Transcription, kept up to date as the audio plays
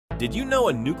Did you know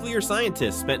a nuclear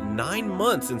scientist spent 9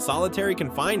 months in solitary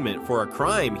confinement for a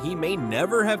crime he may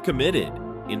never have committed?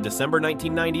 In December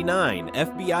 1999,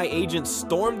 FBI agents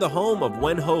stormed the home of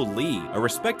Wen-Ho Lee, a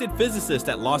respected physicist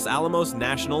at Los Alamos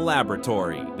National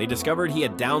Laboratory. They discovered he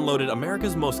had downloaded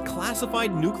America's most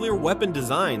classified nuclear weapon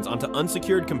designs onto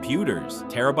unsecured computers,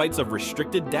 terabytes of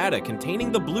restricted data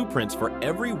containing the blueprints for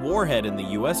every warhead in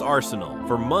the US arsenal.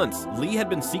 For months, Lee had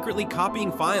been secretly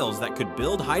copying files that could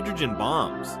build hydrogen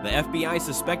bombs. The FBI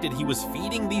suspected he was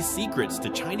feeding these secrets to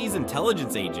Chinese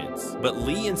intelligence agents, but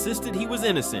Lee insisted he was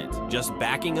innocent, just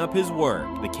backing up his work.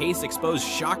 The case exposed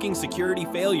shocking security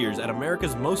failures at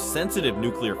America's most sensitive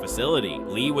nuclear facility.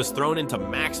 Lee was thrown into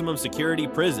maximum security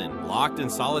prison, locked in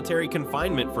solitary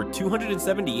confinement for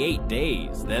 278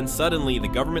 days. Then suddenly, the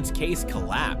government's case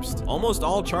collapsed. Almost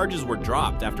all charges were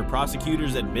dropped after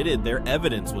prosecutors admitted their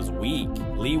evidence was weak.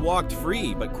 Lee walked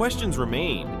free, but questions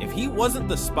remain. If he wasn't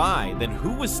the spy, then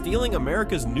who was stealing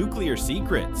America's nuclear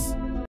secrets?